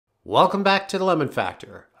Welcome back to the Lemon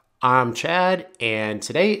Factor. I'm Chad, and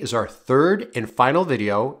today is our third and final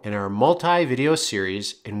video in our multi-video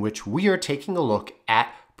series in which we are taking a look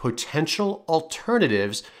at potential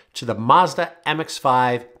alternatives to the Mazda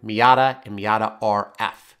MX-5 Miata and Miata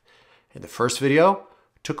RF. In the first video,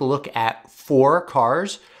 we took a look at four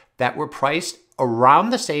cars that were priced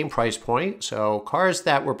around the same price point, so cars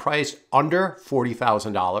that were priced under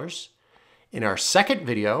 $40,000. In our second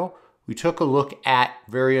video, we took a look at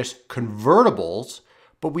various convertibles,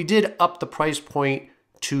 but we did up the price point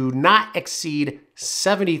to not exceed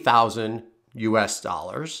 $70,000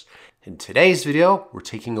 US. In today's video, we're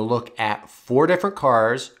taking a look at four different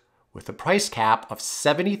cars with a price cap of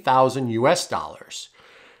 $70,000 US.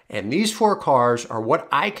 And these four cars are what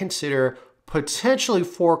I consider potentially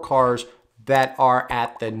four cars that are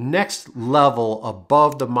at the next level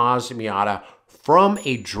above the Mazda Miata from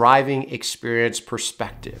a driving experience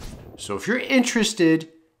perspective. So if you're interested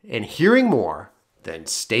in hearing more, then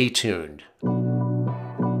stay tuned.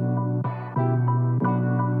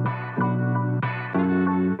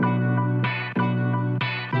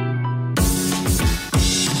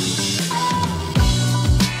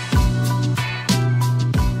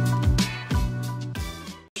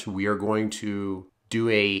 We are going to do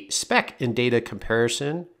a spec and data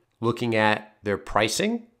comparison looking at their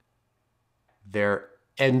pricing, their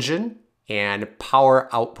engine and power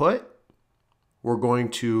output. We're going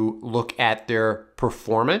to look at their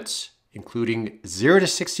performance, including 0 to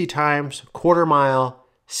 60 times, quarter mile,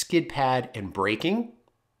 skid pad, and braking,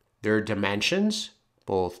 their dimensions,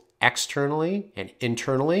 both externally and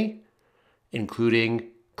internally, including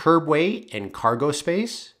curb weight and cargo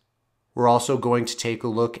space. We're also going to take a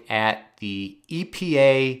look at the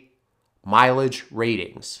EPA mileage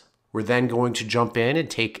ratings. We're then going to jump in and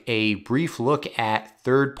take a brief look at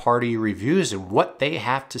third-party reviews and what they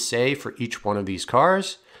have to say for each one of these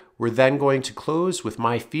cars. We're then going to close with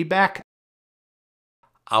my feedback.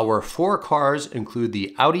 Our four cars include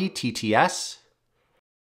the Audi TTS,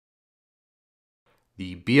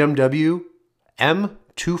 the BMW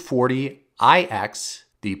M240ix,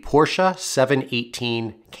 the Porsche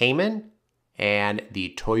 718 Cayman, and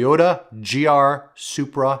the Toyota GR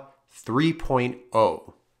Supra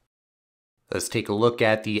 3.0. Let's take a look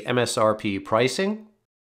at the MSRP pricing.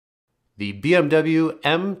 The BMW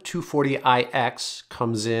M240ix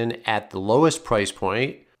comes in at the lowest price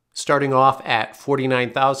point, starting off at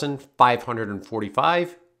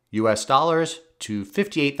 $49,545 US to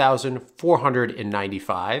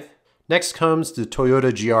 $58,495. Next comes the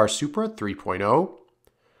Toyota GR Supra 3.0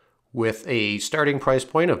 with a starting price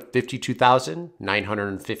point of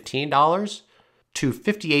 $52,915 to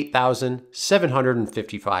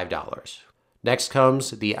 $58,755. Next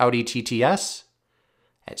comes the Audi TTS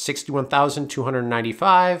at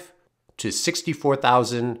 $61,295 to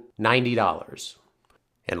 $64,090.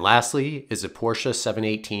 And lastly is the Porsche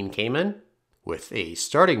 718 Cayman with a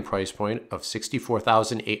starting price point of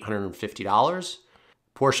 $64,850.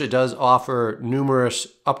 Porsche does offer numerous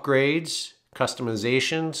upgrades,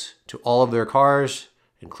 customizations to all of their cars,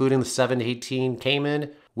 including the 718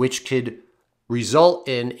 Cayman, which could result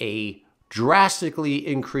in a drastically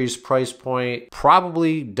increased price point,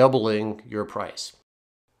 probably doubling your price.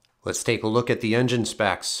 Let's take a look at the engine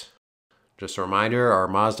specs. Just a reminder, our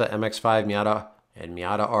Mazda MX-5 Miata and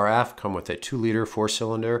Miata RF come with a 2-liter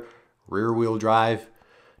 4-cylinder rear-wheel drive,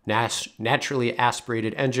 naturally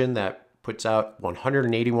aspirated engine that puts out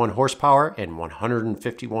 181 horsepower and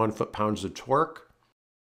 151 foot-pounds of torque.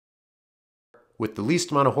 With the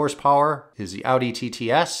least amount of horsepower is the Audi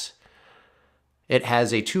TTS. It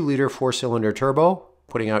has a 2-liter 4-cylinder turbo,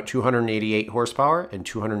 putting out 288 horsepower and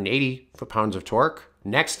 280 foot-pounds of torque.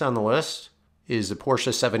 Next on the list is the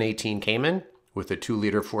Porsche 718 Cayman with a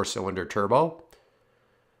 2-liter 4-cylinder turbo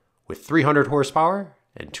with 300 horsepower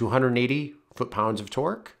and 280 foot-pounds of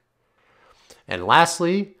torque. And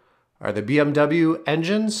lastly are the BMW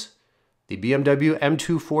engines, the BMW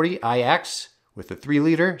M240ix with a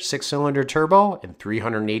 3-liter 6-cylinder turbo and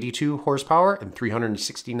 382 horsepower and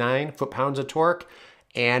 369 foot-pounds of torque,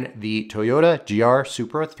 and the Toyota GR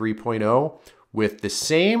Supra 3.0 with the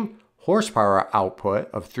same horsepower output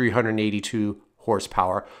of 382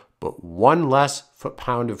 horsepower, but one less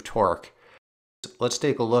foot-pound of torque. Let's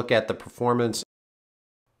take a look at the performance.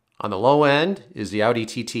 On the low end is the Audi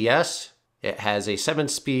TTS. It has a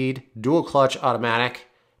 7-speed dual-clutch automatic,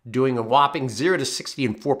 doing a whopping 0 to 60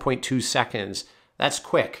 in 4.2 seconds. That's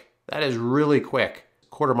quick. That is really quick.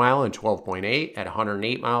 Quarter mile in 12.8 at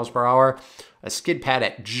 108 miles per hour. A skid pad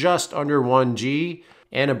at just under 1G.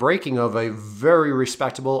 And a braking of a very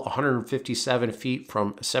respectable 157 feet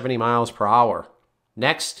from 70 miles per hour.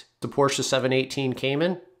 Next, the Porsche 718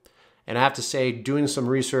 Cayman. And I have to say, doing some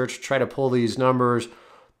research, try to pull these numbers,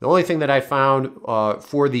 the only thing that I found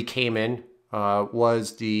for the Cayman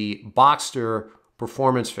was the Boxster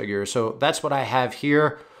performance figure. So that's what I have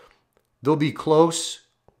here. They'll be close,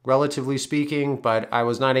 relatively speaking, but I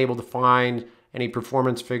was not able to find any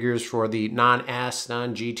performance figures for the non-S,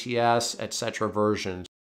 non-GTS, etc. versions.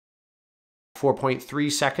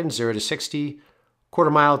 4.3 seconds, 0 to 60.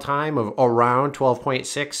 Quarter mile time of around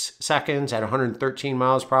 12.6 seconds at 113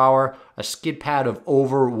 miles per hour. A skid pad of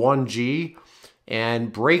over 1G.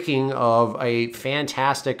 And braking of a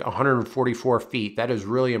fantastic 144 feet. That is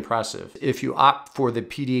really impressive. If you opt for the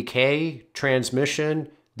PDK transmission,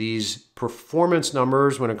 these performance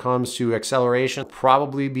numbers when it comes to acceleration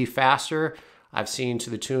probably be faster. I've seen to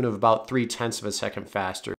the tune of about 0.3 of a second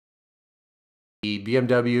faster. The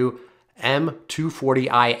BMW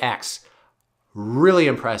M240ix, really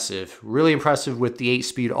impressive with the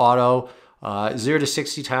 8-speed auto. 0 to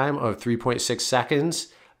 60 time of 3.6 seconds.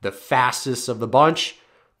 The fastest of the bunch.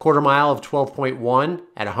 Quarter mile of 12.1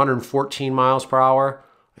 at 114 miles per hour.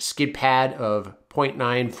 A skid pad of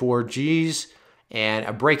 0.94 Gs and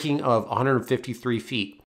a braking of 153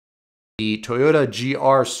 feet. The Toyota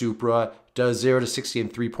GR Supra does 0 to 60 in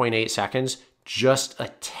 3.8 seconds, just a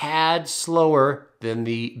tad slower than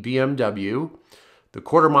the BMW. The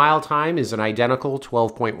quarter mile time is an identical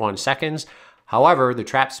 12.1 seconds. However, the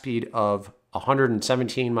trap speed of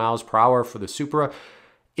 117 miles per hour for the Supra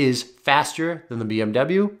is faster than the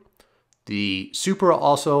BMW. The Supra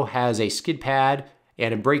also has a skid pad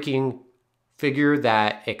and a braking figure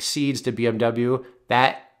that exceeds the BMW.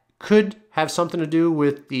 That could have something to do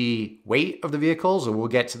with the weight of the vehicles, and we'll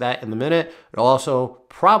get to that in a minute. It also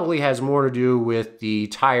probably has more to do with the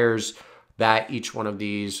tires that each one of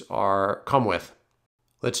these come with.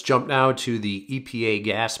 Let's jump now to the EPA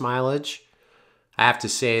gas mileage. I have to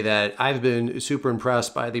say that I've been super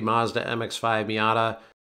impressed by the Mazda MX-5 Miata.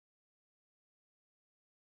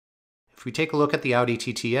 If we take a look at the Audi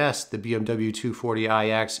TTS, the BMW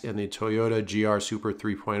 240ix, and the Toyota GR Supra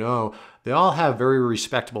 3.0, they all have very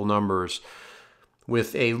respectable numbers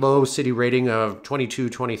with a low city rating of 22,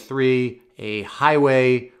 23, a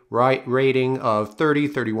highway rating of 30,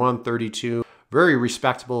 31, 32. Very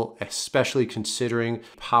respectable, especially considering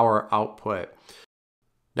power output.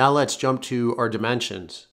 Now let's jump to our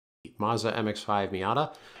dimensions. Mazda MX-5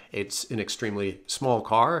 Miata. It's an extremely small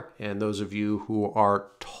car, and those of you who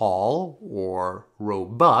are tall or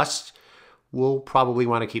robust will probably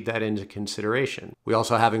want to keep that into consideration. We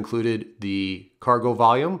also have included the cargo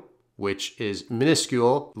volume, which is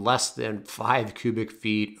minuscule, less than 5 cubic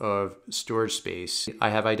feet of storage space. I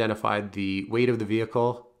have identified the weight of the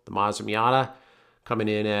vehicle, the Mazda Miata, coming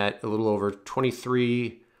in at a little over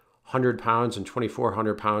 2,300 pounds and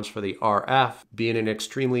 2,400 pounds for the RF. Being an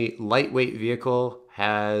extremely lightweight vehicle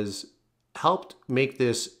has helped make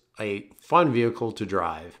this a fun vehicle to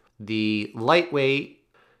drive. The lightweight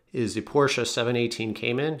is the Porsche 718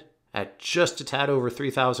 Cayman at just a tad over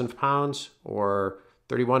 3,000 pounds or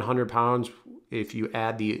 3,100 pounds if you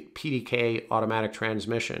add the PDK automatic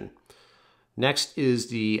transmission. Next is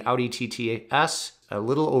the Audi TTS, a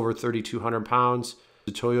little over 3,200 pounds.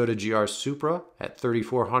 The Toyota GR Supra at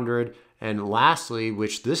 3,400. And lastly,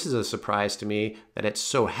 which this is a surprise to me that it's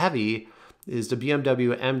so heavy, is the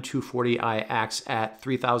BMW M240ix at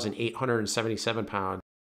 3,877 pounds.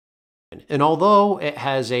 And although it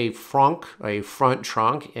has a front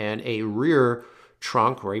trunk and a rear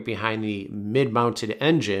trunk right behind the mid-mounted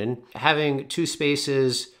engine, having two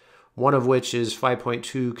spaces, one of which is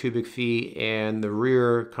 5.2 cubic feet and the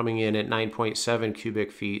rear coming in at 9.7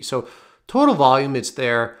 cubic feet. So total volume, it's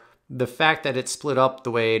there. The fact that it's split up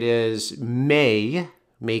the way it is may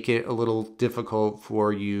make it a little difficult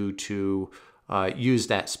for you to use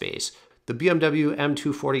that space. The BMW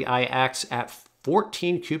M240ix at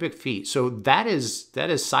 14 cubic feet. So that is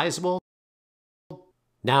sizable.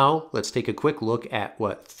 Now let's take a quick look at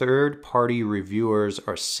what third-party reviewers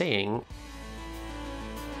are saying.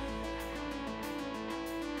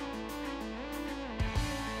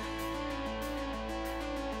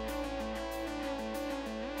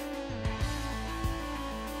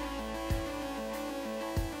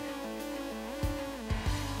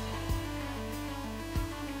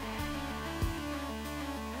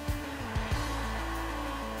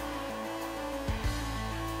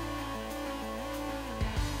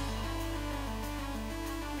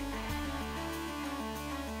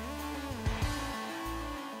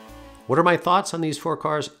 What are my thoughts on these four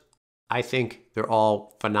cars? I think they're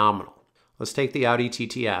all phenomenal. Let's take the Audi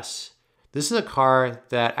TTS. This is a car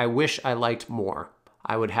that I wish I liked more.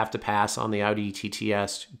 I would have to pass on the Audi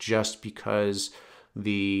TTS just because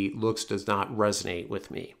the looks does not resonate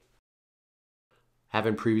with me.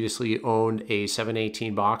 having previously owned a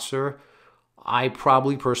 718 Boxer, I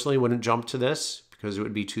probably personally wouldn't jump to this because it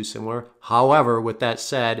would be too similar. However, with that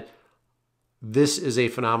said, this is a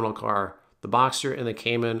phenomenal car. The Boxer and the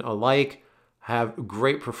Cayman alike have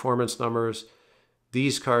great performance numbers.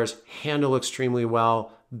 These cars handle extremely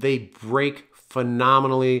well. They brake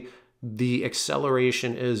phenomenally. The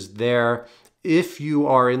acceleration is there. If you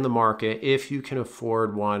are in the market, if you can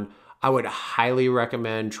afford one, I would highly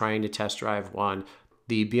recommend trying to test drive one.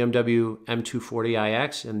 The BMW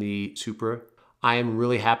M240ix and the Supra. I am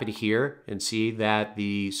really happy to hear and see that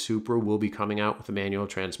the Supra will be coming out with a manual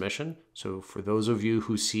transmission. So for those of you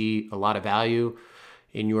who see a lot of value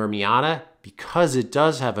in your Miata, because it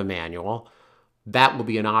does have a manual, that will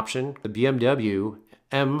be an option. The BMW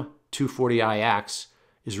M240ix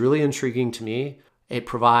is really intriguing to me. It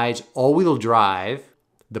provides all-wheel drive.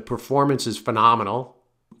 The performance is phenomenal.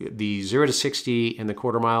 The 0 to 60 and the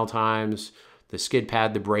quarter-mile times, the skid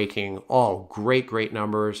pad, the braking, all great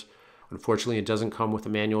numbers. Unfortunately, it doesn't come with a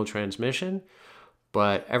manual transmission,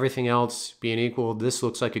 but everything else being equal, this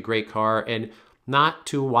looks like a great car and not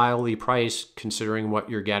too wildly priced considering what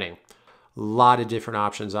you're getting. A lot of different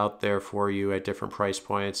options out there for you at different price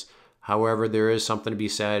points. However, there is something to be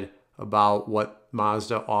said about what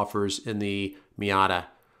Mazda offers in the Miata.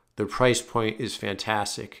 The price point is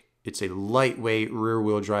fantastic. It's a lightweight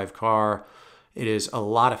rear-wheel drive car. It is a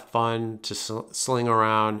lot of fun to sling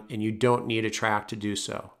around, and you don't need a track to do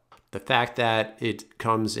so. The fact that it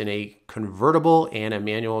comes in a convertible and a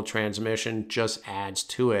manual transmission just adds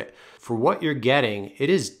to it. For what you're getting, it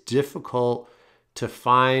is difficult to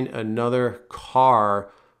find another car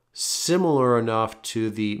similar enough to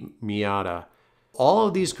the Miata. All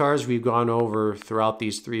of these cars we've gone over throughout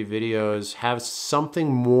these 3 videos have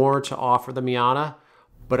something more to offer the Miata,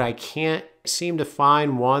 but I can't seem to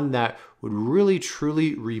find one that would really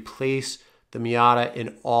truly replace the Miata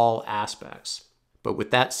in all aspects. But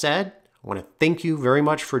with that said, I want to thank you very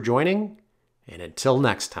much for joining, and until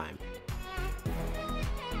next time.